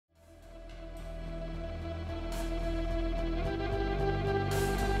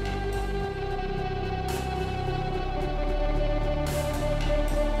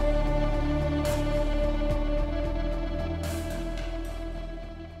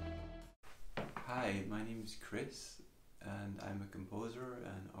Hi, my name is Chris and I'm a composer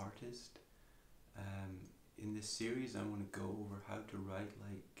and artist. In this series I want to go over how to write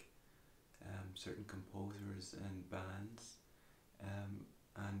like certain composers and bands,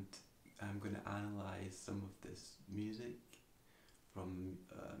 and I'm going to analyze some of this music from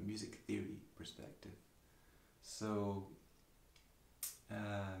a music theory perspective. So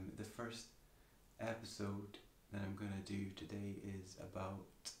the first episode that I'm going to do today is about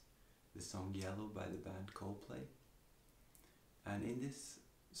the song Yellow by the band Coldplay. And in this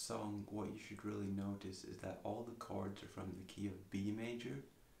song, what you should really notice is that all the chords are from the key of B major,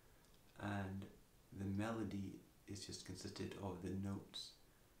 and the melody is just consisted of the notes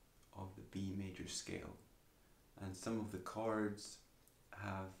of the B major scale. And some of the chords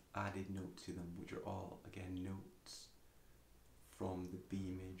have added notes to them, which are all, again, notes from the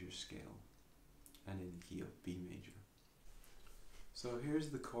B major scale and in the key of B major. So here's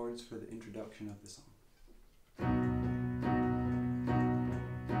the chords for the introduction of the song.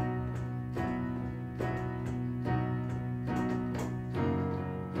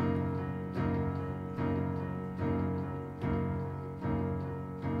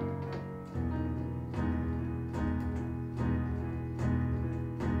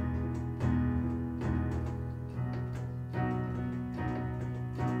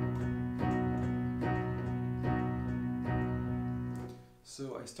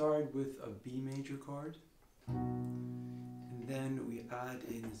 So I started with a B major chord, and then we add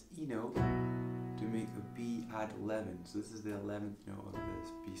in this E note to make a B add 11. So this is the 11th note of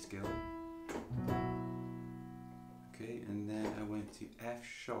this B scale. Okay, and then I went to F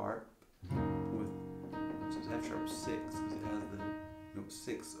sharp with, so it's F sharp 6 because it has the note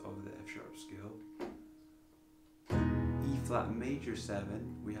 6 of the F sharp scale. E flat major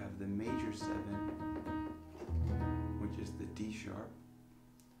 7, we have the major 7, which is the D sharp.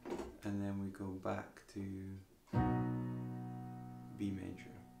 And then we go back to B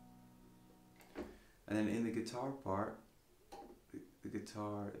major. And then in the guitar part, the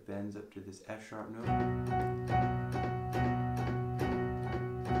guitar bends up to this F sharp note.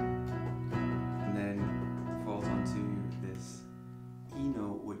 And then falls onto this E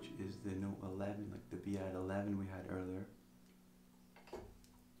note, which is the note 11, like the B add 11 we had earlier.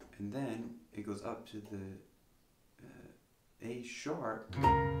 And then it goes up to the A sharp,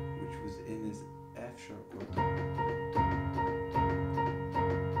 which was in this F sharp chord,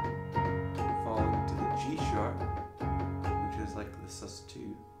 falling to the G sharp, which is like the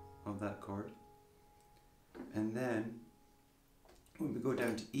sus2 of that chord. And then when we go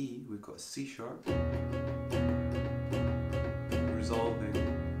down to E, we've got C sharp, resolving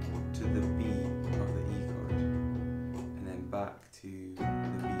to the B of the E chord, and then back to the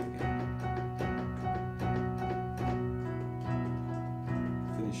B again.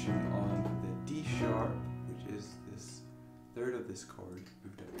 Finishing on the D sharp, which is this third of this chord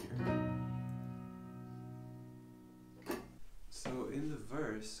moved up here. So in the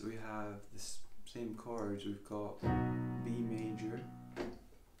verse we have the same chords. We've got B major,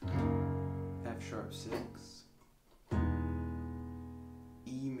 F sharp 6,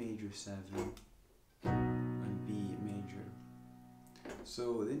 E major 7, and B major.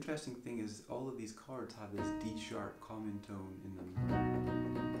 So the interesting thing is all of these chords have this D sharp common tone in them.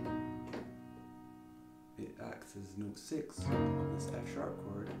 It acts as note 6 of this F sharp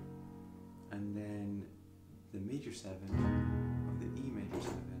chord, and then the major 7 of the E major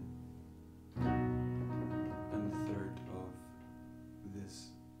 7, and the third of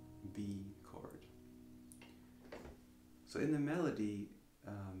this B chord. So in the melody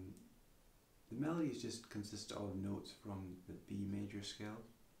is just consists of notes from the B major scale.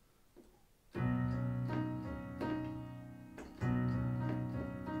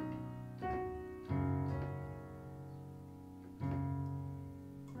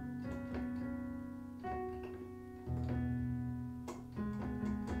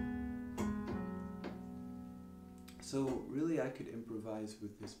 So really I could improvise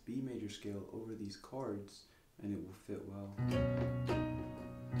with this B major scale over these chords and it will fit well.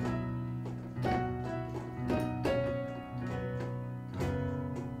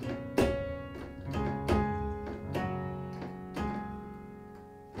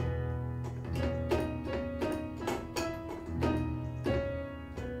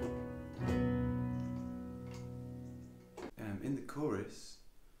 In the chorus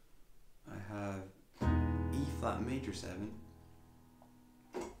I have E flat major 7,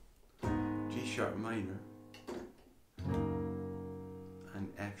 G sharp minor,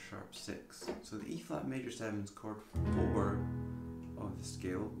 and F sharp 6. So the E flat major 7 is chord 4 of the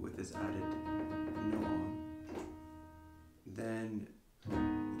scale with this added note on. Then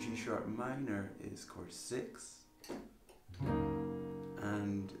G sharp minor is chord 6,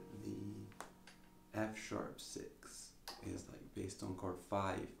 and the F sharp 6 is like based on chord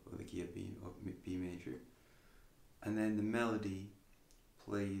 5 of the key of B major, and then the melody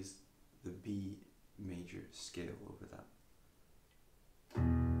plays the B major scale over that.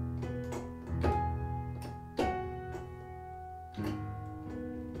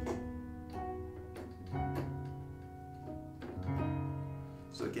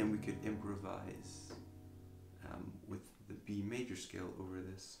 So again, we could improvise with the B major scale over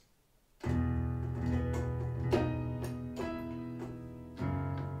this.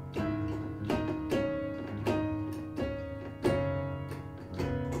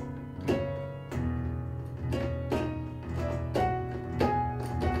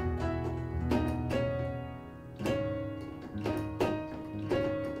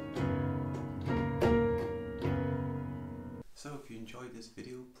 So if you enjoyed this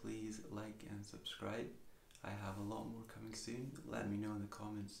video, please like and subscribe. I have a lot more coming soon. Let me know in the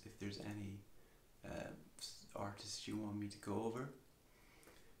comments if there's any artists you want me to go over,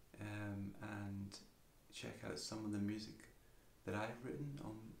 and check out some of the music that I've written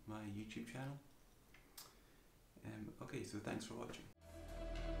on my YouTube channel. Okay, so thanks for watching.